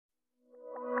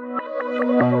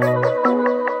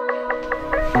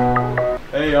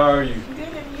are you? Good,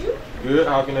 and you? Good.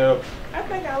 How can I help? I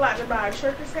think I'd like to buy a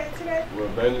trucker's hat today. Well,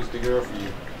 Bailey's the girl for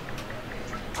you.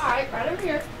 Alright, right over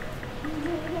here.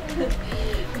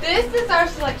 This is our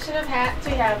selection of hats.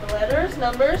 We have letters,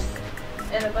 numbers,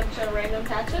 and a bunch of random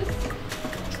patches.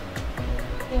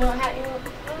 You know what hat you want?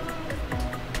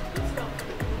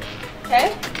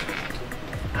 Okay.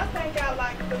 I think I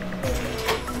like the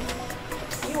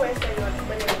USA one,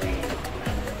 but in red.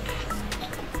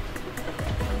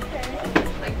 Okay.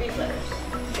 Like these letters.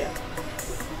 Yeah.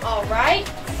 Alright.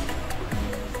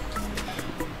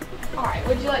 Alright,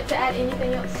 would you like to add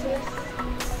anything else to this?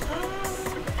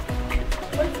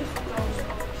 What's this those colors?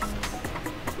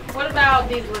 What about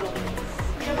these little ones?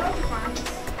 Yeah, those are fine.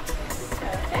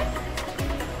 Okay.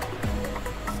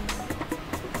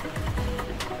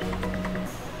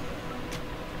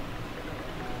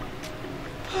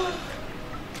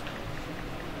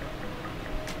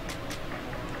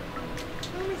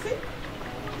 Let me see.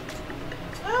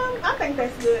 I think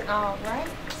that's good. Alright.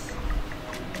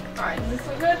 Alright, does this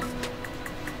look good?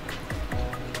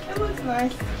 It looks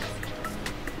nice.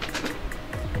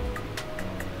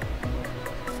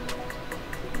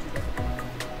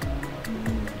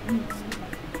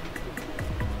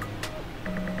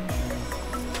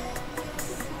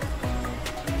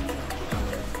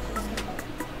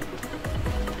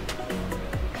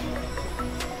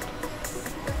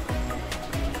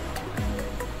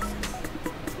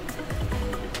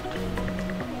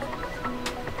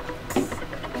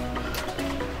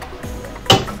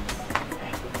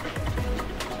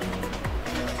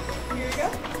 Here you go.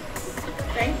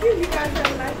 Thank you. You guys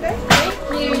have a nice day. Thank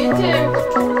you, you too.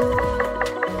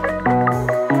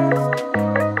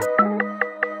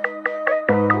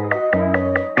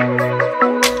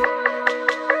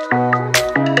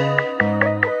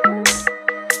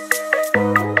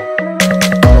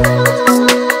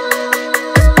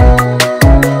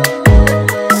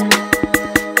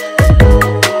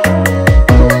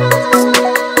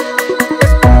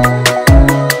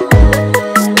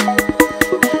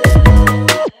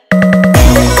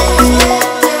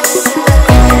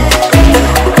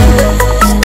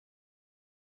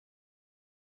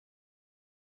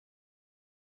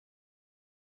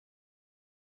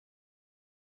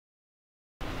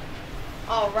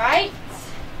 All right.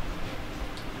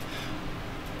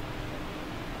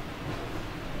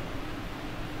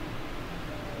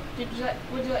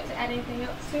 Would you like to add anything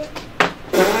else to it?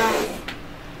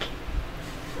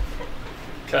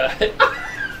 Cut.